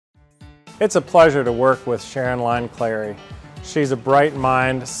It's a pleasure to work with Sharon Clary. She's a bright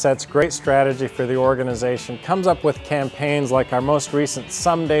mind, sets great strategy for the organization, comes up with campaigns like our most recent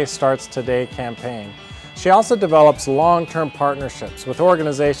Someday Starts Today campaign. She also develops long-term partnerships with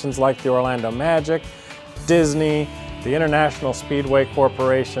organizations like the Orlando Magic, Disney, the International Speedway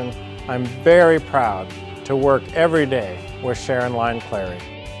Corporation. I'm very proud to work every day with Sharon Clary.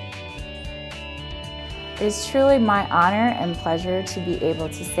 It is truly my honor and pleasure to be able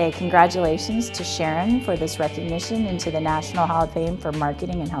to say congratulations to Sharon for this recognition into the National Hall of Fame for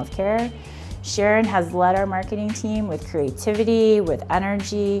Marketing and Healthcare. Sharon has led our marketing team with creativity, with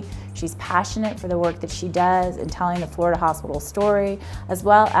energy. She's passionate for the work that she does in telling the Florida Hospital story, as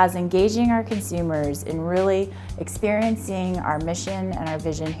well as engaging our consumers in really experiencing our mission and our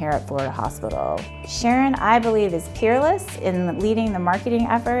vision here at Florida Hospital. Sharon, I believe, is peerless in leading the marketing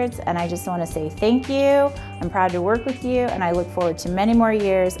efforts, and I just want to say thank you. I'm proud to work with you, and I look forward to many more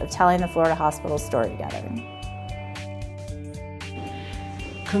years of telling the Florida Hospital story together.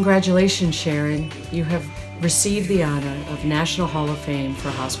 Congratulations, Sharon. You have received the honor of National Hall of Fame for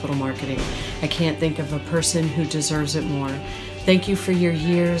hospital marketing. I can't think of a person who deserves it more. Thank you for your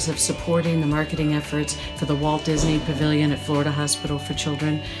years of supporting the marketing efforts for the Walt Disney Pavilion at Florida Hospital for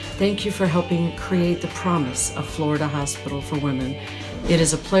Children. Thank you for helping create the promise of Florida Hospital for Women. It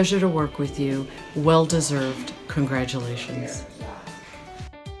is a pleasure to work with you. Well deserved. Congratulations.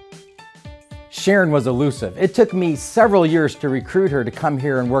 Sharon was elusive. It took me several years to recruit her to come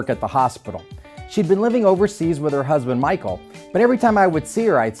here and work at the hospital. She'd been living overseas with her husband, Michael, but every time I would see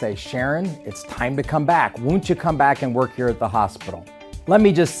her, I'd say, "Sharon, it's time to come back. Won't you come back and work here at the hospital?" Let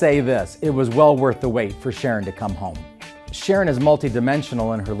me just say this, it was well worth the wait for Sharon to come home. Sharon is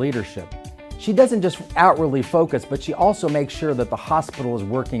multidimensional in her leadership. She doesn't just outwardly focus, but she also makes sure that the hospital is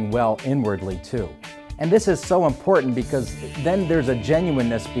working well inwardly too. And this is so important because then there's a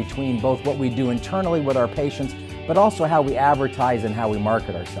genuineness between both what we do internally with our patients, but also how we advertise and how we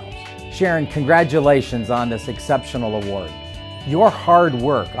market ourselves. Sharon, congratulations on this exceptional award. Your hard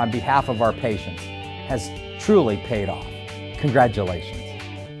work on behalf of our patients has truly paid off. Congratulations.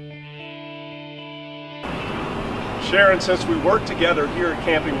 Sharon, since we worked together here at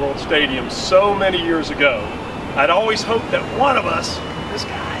Camping World Stadium so many years ago, I'd always hoped that one of us, this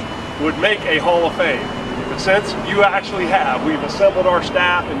guy, would make a Hall of Fame. But since you actually have, we've assembled our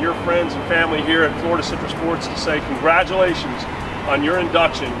staff and your friends and family here at Florida Citrus Sports to say congratulations on your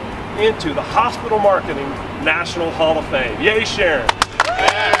induction into the Hospital Marketing National Hall of Fame. Yay, Sharon!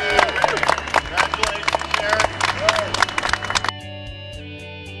 Congratulations, Sharon.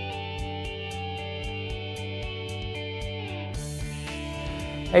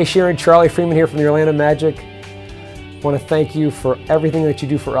 Hey Sharon, Charlie Freeman here from the Orlando Magic. I want to thank you for everything that you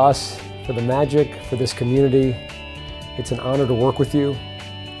do for us, for the Magic, for this community. It's an honor to work with you.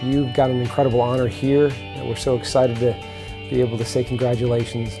 You've got an incredible honor here, and we're so excited to be able to say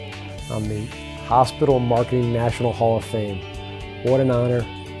congratulations on the Hospital Marketing National Hall of Fame. What an honor.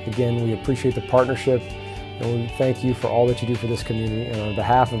 Again, we appreciate the partnership, and we thank you for all that you do for this community. And on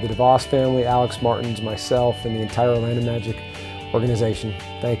behalf of the DeVos family, Alex Martins, myself, and the entire Orlando Magic organization,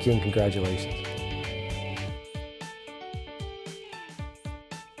 thank you and congratulations.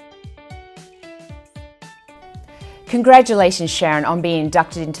 Congratulations, Sharon, on being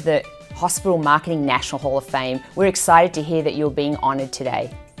inducted into the Hospital Marketing National Hall of Fame. We're excited to hear that you're being honoured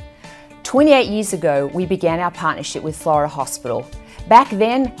today. 28 years ago, we began our partnership with Florida Hospital. Back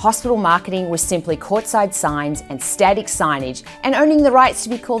then, hospital marketing was simply courtside signs and static signage and owning the rights to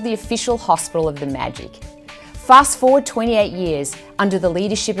be called the official hospital of the Magic. Fast forward 28 years under the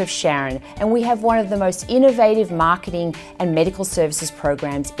leadership of Sharon, and we have one of the most innovative marketing and medical services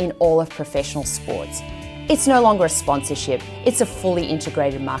programs in all of professional sports. It's no longer a sponsorship, it's a fully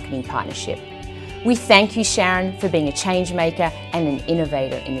integrated marketing partnership. We thank you, Sharon, for being a change maker and an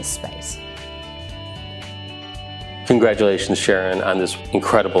innovator in this space. Congratulations, Sharon, on this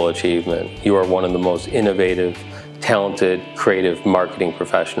incredible achievement. You are one of the most innovative, talented, creative marketing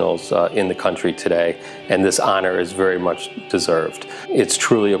professionals in the country today, and this honor is very much deserved. It's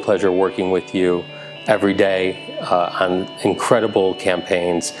truly a pleasure working with you every day on incredible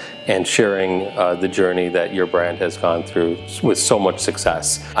campaigns and sharing the journey that your brand has gone through with so much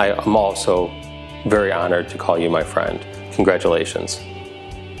success. I am also very honored to call you my friend. Congratulations.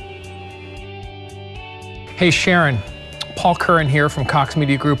 Hey Sharon, Paul Curran here from Cox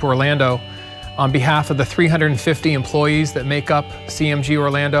Media Group Orlando. On behalf of the 350 employees that make up CMG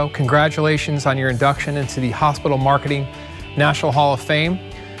Orlando, congratulations on your induction into the Hospital Marketing National Hall of Fame.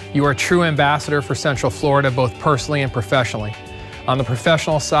 You are a true ambassador for Central Florida, both personally and professionally. On the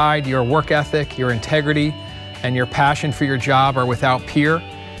professional side, your work ethic, your integrity, and your passion for your job are without peer.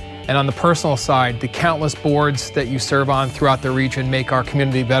 And on the personal side, the countless boards that you serve on throughout the region make our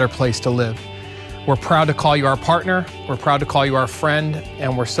community a better place to live. We're proud to call you our partner, we're proud to call you our friend,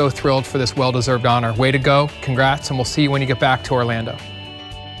 and we're so thrilled for this well-deserved honor. Way to go, congrats, and we'll see you when you get back to Orlando.